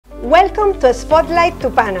Welcome to Spotlight to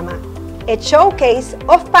Panama, a showcase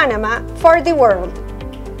of Panama for the world.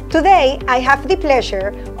 Today, I have the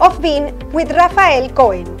pleasure of being with Rafael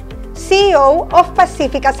Cohen, CEO of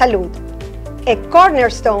Pacifica Salud, a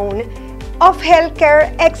cornerstone of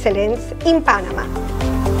healthcare excellence in Panama.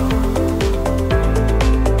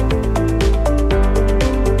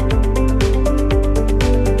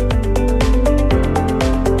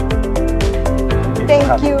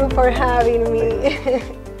 Thank you for having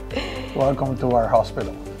me. Welcome to our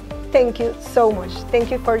hospital. Thank you so much.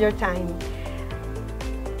 Thank you for your time.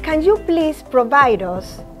 Can you please provide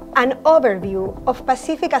us an overview of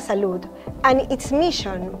Pacifica Salud and its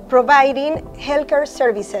mission providing healthcare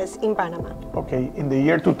services in Panama? Okay, in the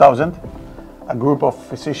year 2000, a group of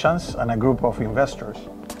physicians and a group of investors,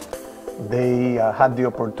 they had the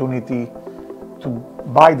opportunity to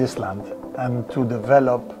buy this land and to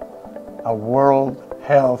develop a world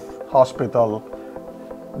health hospital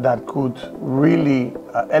that could really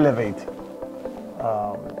elevate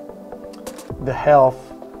the health,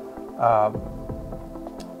 I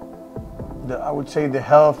would say the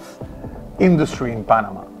health industry in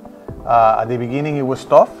Panama. At the beginning it was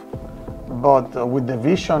tough, but with the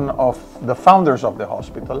vision of the founders of the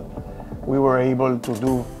hospital, we were able to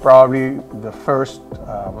do probably the first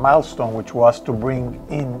milestone, which was to bring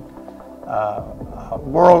in a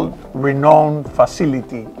world-renowned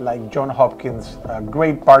facility like Johns Hopkins, a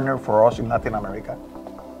great partner for us in Latin America.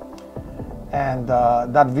 And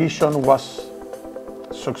that vision was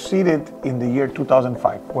succeeded in the year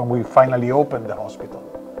 2005 when we finally opened the hospital.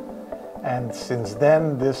 And since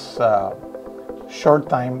then, this short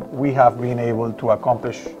time, we have been able to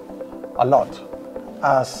accomplish a lot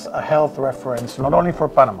as a health reference, not only for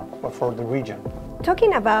Panama, but for the region.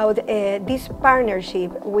 Talking about this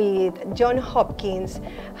partnership with Johns Hopkins,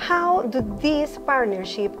 how do this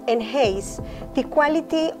partnership enhance the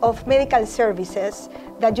quality of medical services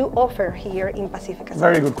that you offer here in Pacifica?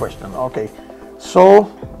 Very good question. Okay,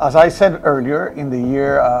 so as I said earlier, in the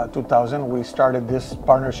year 2000, we started this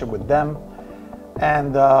partnership with them,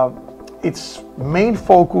 and its main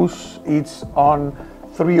focus is on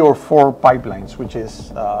 3 or 4 pipelines, which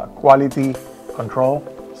is quality control,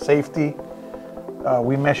 safety.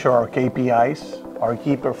 We measure our KPIs, our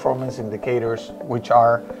key performance indicators, which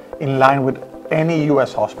are in line with any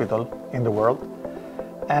US hospital in the world.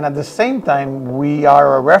 And at the same time, we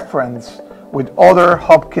are a reference with other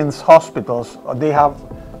Hopkins hospitals. They have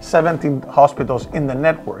 17 hospitals in the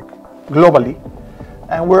network globally.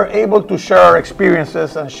 And we're able to share our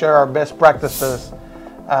experiences and share our best practices.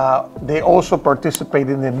 They also participate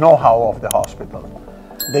in the know-how of the hospital.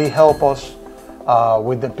 They help us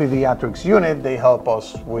with the pediatrics unit, they help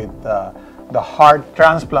us with the heart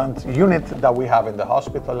transplant unit that we have in the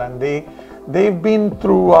hospital, and they've been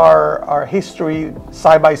through our history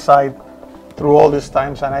side by side through all these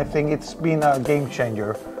times, and I think it's been a game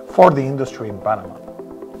changer for the industry in Panama.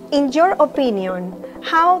 In your opinion,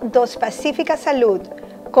 how does Pacifica Salud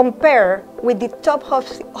compare with the top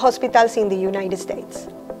hospitals in the United States?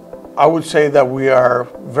 I would say that we are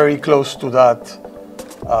very close to that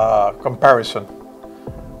comparison.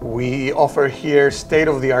 We offer here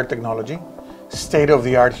state-of-the-art technology,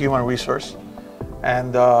 state-of-the-art human resource,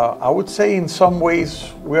 and I would say in some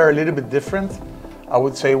ways we are a little bit different. I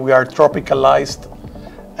would say we are tropicalized,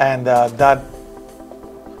 and that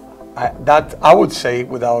I would say,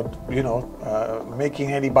 without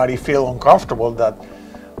making anybody feel uncomfortable, that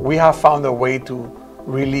we have found a way to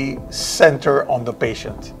really center on the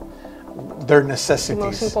patient, their necessities,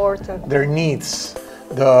 Most important. their needs,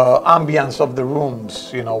 the ambience of the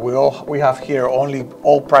rooms. We have here only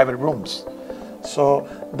all private rooms. So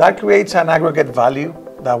that creates an aggregate value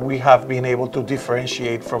that we have been able to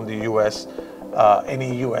differentiate from the US,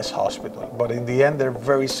 any US hospital. But in the end, they're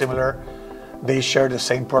very similar. They share the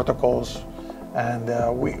same protocols, and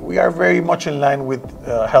we are very much in line with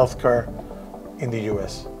healthcare in the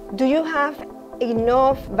US. Do you have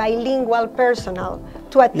enough bilingual personnel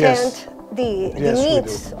to attend the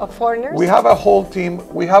needs of foreigners? We have a whole team.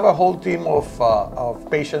 We have a whole team of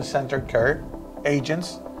patient-centric care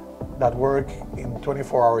agents that work in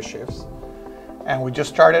 24-hour shifts, and we just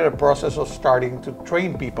started a process of starting to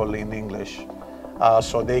train people in English,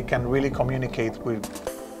 so they can really communicate with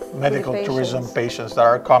medical tourism patients that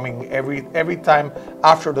are coming every time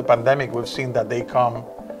after the pandemic. We've seen that they come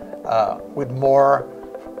with more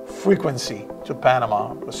frequency to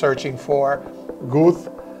Panama, searching for good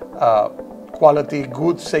quality,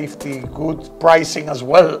 good safety, good pricing as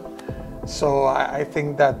well. So I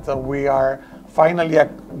think that we are finally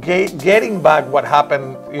getting back what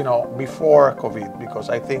happened, before COVID, because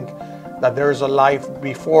I think that there is a life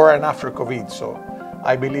before and after COVID. So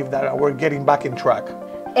I believe that we're getting back in track.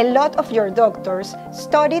 A lot of your doctors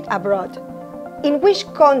studied abroad. In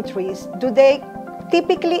which countries do they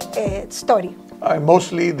typically study?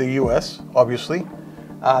 Mostly the US, obviously.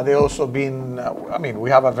 They also been, we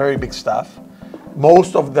have a very big staff.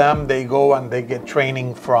 Most of them, they go and they get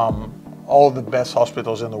training from all the best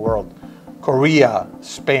hospitals in the world. Korea,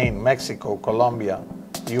 Spain, Mexico, Colombia,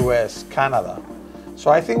 US, Canada. So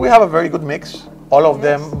I think we have a very good mix. All of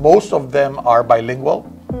them, most of them are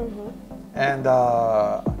bilingual. And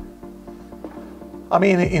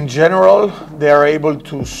in general, they are able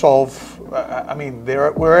to solve,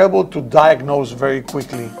 we're able to diagnose very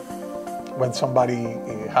quickly when somebody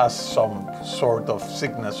has some sort of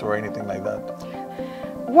sickness or anything like that.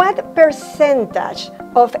 What percentage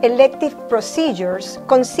of elective procedures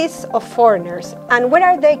consists of foreigners, and where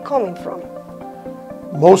are they coming from?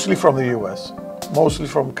 Mostly from the US, mostly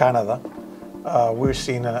from Canada. We're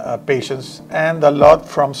seeing patients, and a lot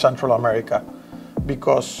from Central America,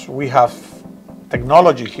 because we have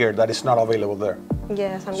technology here that is not available there.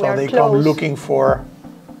 Yes, and so they come looking for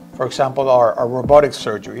example, our robotic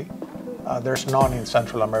surgery. There's none in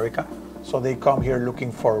Central America. So they come here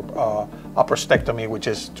looking for a prostatectomy, which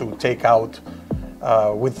is to take out,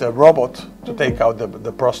 with the robot, to take out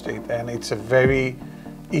the prostate. And it's a very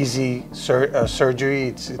easy surgery.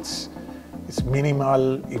 It's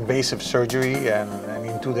minimal invasive surgery, and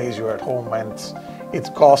in 2 days you're at home, and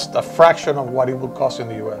it costs a fraction of what it would cost in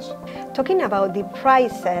the US. Talking about the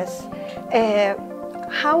prices,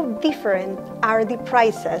 how different are the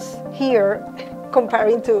prices here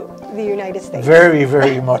comparing to the United States? Very,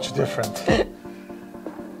 very much different.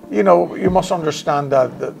 You must understand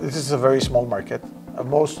that this is a very small market.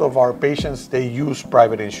 Most of our patients, they use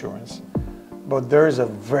private insurance, but there is a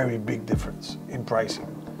very big difference in pricing.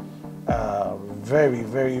 Very,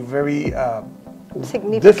 very, very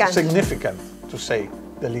significant, to say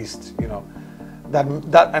the least.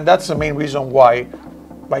 And that's the main reason why,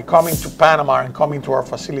 by coming to Panama and coming to our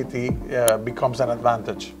facility, becomes an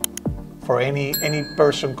advantage for any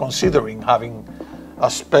person considering having a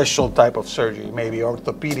special type of surgery, maybe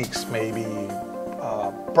orthopedics, maybe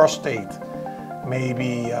prostate,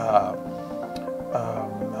 maybe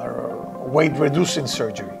weight-reducing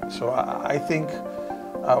surgery. So I think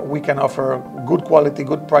we can offer good quality,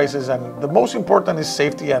 good prices, and the most important is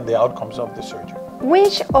safety and the outcomes of the surgery.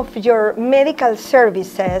 Which of your medical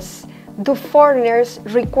services do foreigners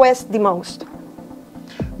request the most?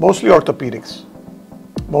 Mostly orthopedics.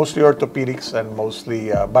 Mostly orthopedics and mostly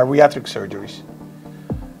bariatric surgeries.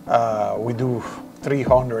 We do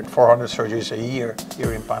 300, 400 surgeries a year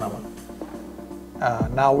here in Panama.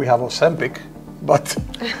 Now we have Ozempic, but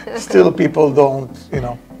still people don't,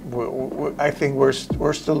 I think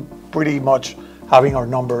we're still pretty much having our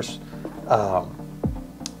numbers, much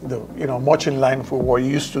in line with what we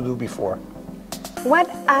used to do before. What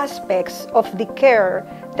aspects of the care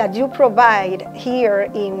that you provide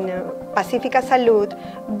here in Pacifica Salud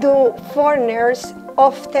do foreigners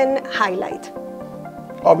often highlight?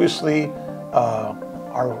 Obviously,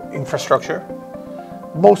 our infrastructure.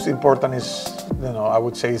 Most important is, I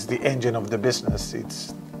would say, is the engine of the business.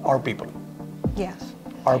 It's our people. Yes.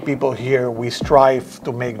 Our people here, we strive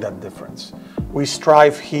to make that difference. We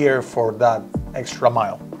strive here for that extra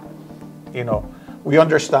mile. We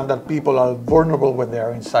understand that people are vulnerable when they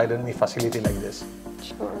are inside any facility like this.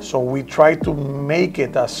 Sure. So we try to make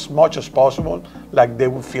it as much as possible like they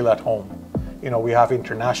would feel at home. We have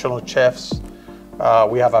international chefs,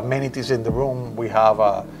 we have amenities in the room, we have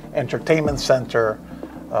an entertainment center,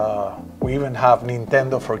 we even have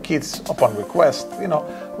Nintendo for kids upon request.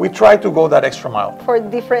 We try to go that extra mile. For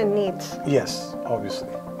different needs. Yes, obviously.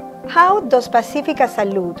 How does Pacifica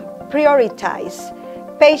Salud prioritize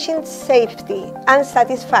patient safety and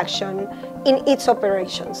satisfaction in its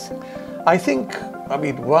operations? I think,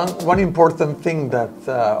 one important thing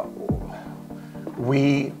that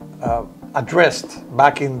we addressed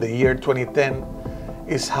back in the year 2010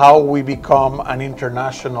 is how we become an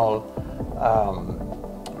international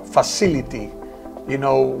facility,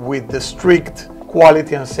 with the strict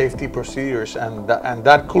quality and safety procedures, and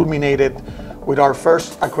that culminated with our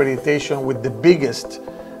first accreditation with the biggest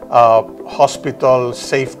hospital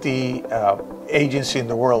safety agency in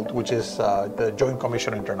the world, which is the Joint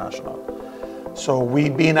Commission International. So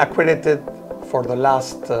we've been accredited for the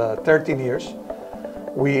last 13 years.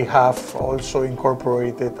 We have also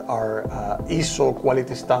incorporated our ISO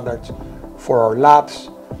quality standards for our labs,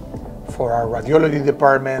 for our radiology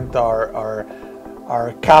department, our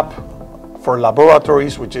CAP for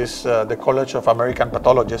laboratories, which is the College of American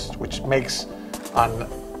Pathologists, which makes an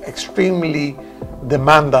extremely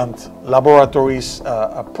demanding laboratories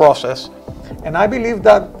process. And I believe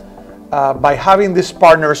that by having these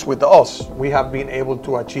partners with us, we have been able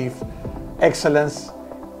to achieve excellence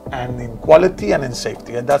and in quality and in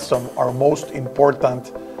safety. And that's our most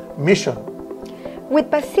important mission. With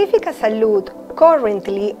Pacifica Salud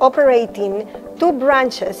currently operating 2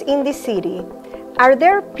 branches in the city, are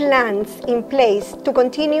there plans in place to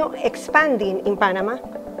continue expanding in Panama?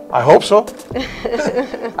 I hope so.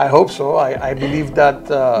 I hope so. I believe that.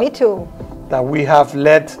 Me too. That we have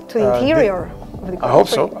led to interior. I hope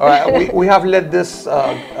so. We have led this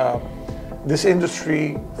this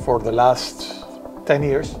industry for the last 10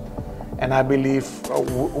 years, and I believe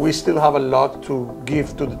we still have a lot to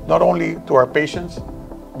give to not only to our patients,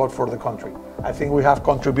 but for the country. I think we have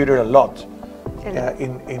contributed a lot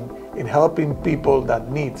in helping people that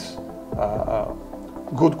needs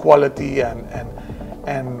good quality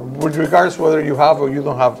and with regards whether you have or you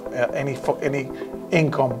don't have any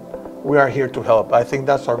income, we are here to help. I think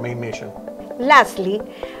that's our main mission. Lastly,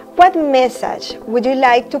 what message would you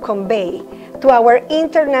like to convey to our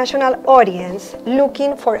international audience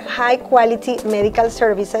looking for high-quality medical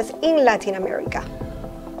services in Latin America?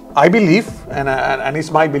 I believe, and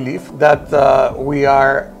it's my belief, that we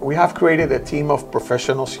have created a team of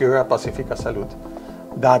professionals here at Pacifica Salud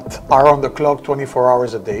that are on the clock 24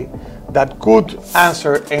 hours a day, that could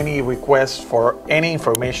answer any requests for any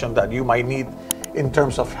information that you might need in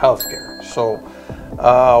terms of healthcare. So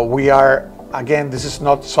we are, again, this is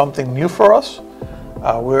not something new for us.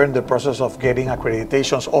 We're in the process of getting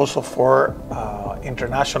accreditations also for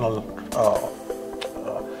international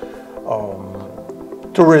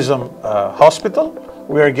tourism hospital.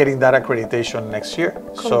 We are getting that accreditation next year.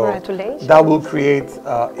 Congratulations. So that will create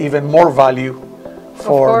even more value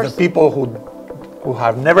for the people who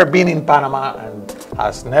have never been in Panama and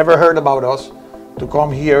has never heard about us to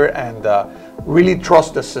come here and really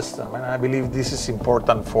trust the system. And I believe this is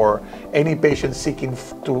important for any patient seeking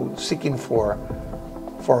for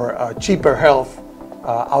cheaper health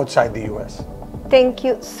outside the U.S. Thank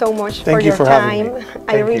you so much for your time.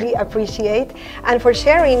 I really appreciate and for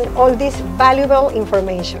sharing all this valuable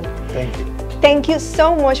information. Thank you. Thank you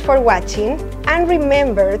so much for watching, and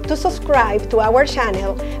remember to subscribe to our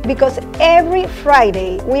channel because every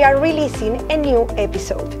Friday we are releasing a new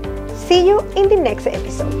episode. See you in the next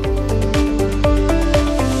episode.